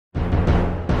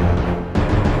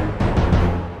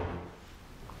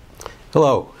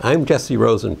Hello, I'm Jesse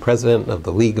Rosen, President of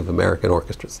the League of American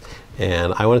Orchestras,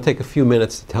 and I want to take a few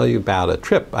minutes to tell you about a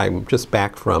trip I'm just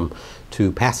back from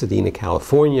to Pasadena,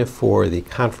 California for the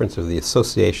conference of the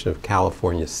Association of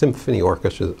California Symphony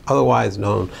Orchestras, otherwise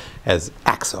known as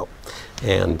ACSO.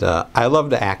 And I love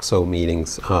the ACSO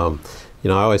meetings. I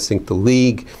always think the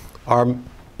League, our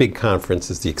big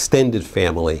conference is the extended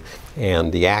family,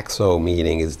 and the ACSO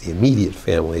meeting is the immediate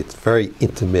family. It's very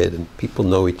intimate and people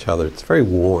know each other. It's very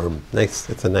warm. Nice.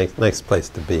 It's a nice place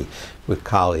to be with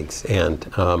colleagues. And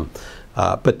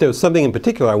but there was something in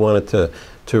particular I wanted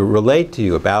to relate to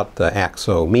you about the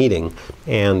ACSO meeting,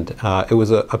 and it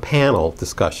was a panel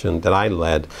discussion that I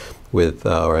led with,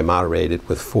 or I moderated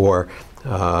with 4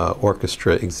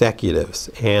 orchestra executives.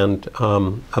 And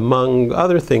among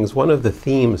other things, one of the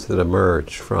themes that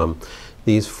emerged from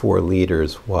these 4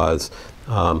 leaders was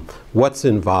what's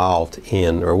involved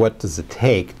in, or what does it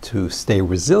take to stay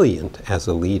resilient as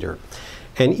a leader.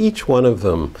 And each one of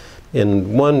them,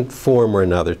 in one form or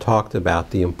another, talked about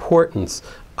the importance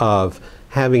of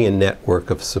having a network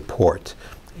of support.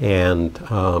 And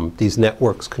these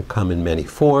networks can come in many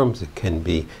forms. It can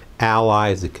be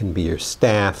allies, it can be your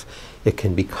staff, it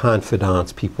can be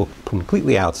confidants, people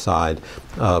completely outside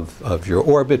of your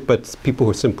orbit, but people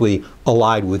who are simply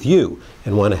allied with you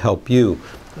and want to help you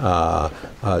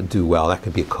do well. That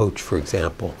could be a coach, for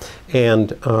example.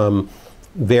 And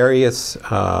various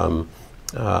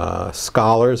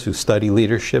scholars who study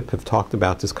leadership have talked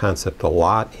about this concept a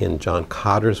lot in John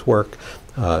Cotter's work.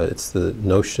 It's the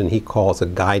notion he calls a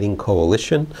guiding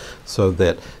coalition, so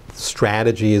that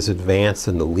strategy is advanced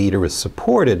and the leader is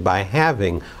supported by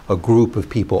having a group of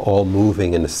people all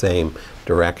moving in the same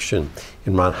direction.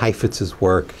 In Ron Heifetz's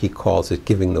work, he calls it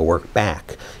giving the work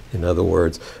back. In other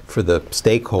words, for the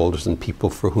stakeholders and people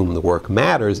for whom the work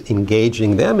matters,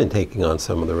 engaging them in taking on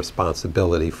some of the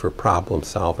responsibility for problem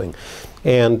solving.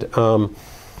 And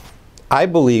I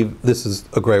believe this is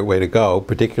a great way to go,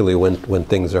 particularly when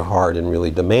things are hard and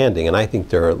really demanding. And I think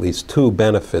there are at least 2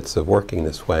 benefits of working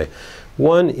this way.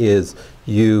 One is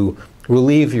you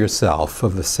relieve yourself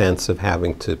of the sense of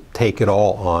having to take it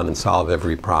all on and solve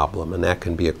every problem, and that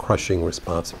can be a crushing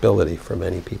responsibility for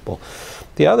many people.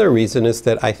 The other reason is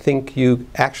that I think you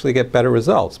actually get better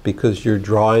results because you're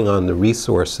drawing on the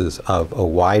resources of a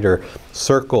wider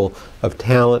circle of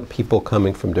talent, people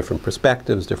coming from different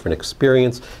perspectives, different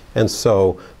experience, and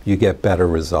so you get better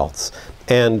results.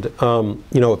 And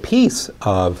a piece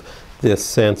of this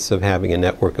sense of having a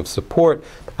network of support,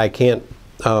 I can't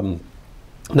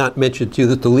not mention to you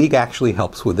that the League actually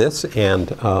helps with this, and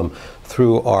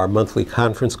through our monthly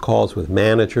conference calls with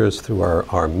managers, through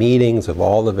our meetings of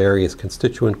all the various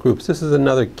constituent groups, this is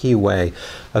another key way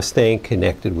of staying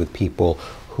connected with people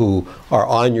who are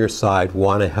on your side,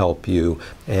 want to help you,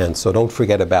 and so don't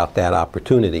forget about that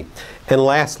opportunity. And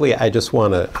lastly, I just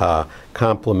want to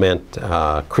compliment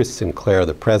Chris Sinclair,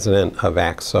 the president of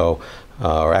ACSO,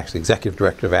 or actually executive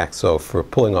director of ACSO, for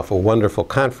pulling off a wonderful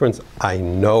conference. I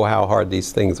know how hard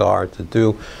these things are to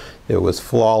do. It was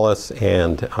flawless,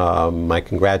 and my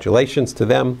congratulations to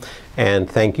them. And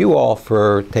thank you all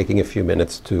for taking a few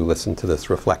minutes to listen to this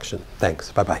reflection.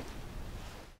 Thanks. Bye-bye.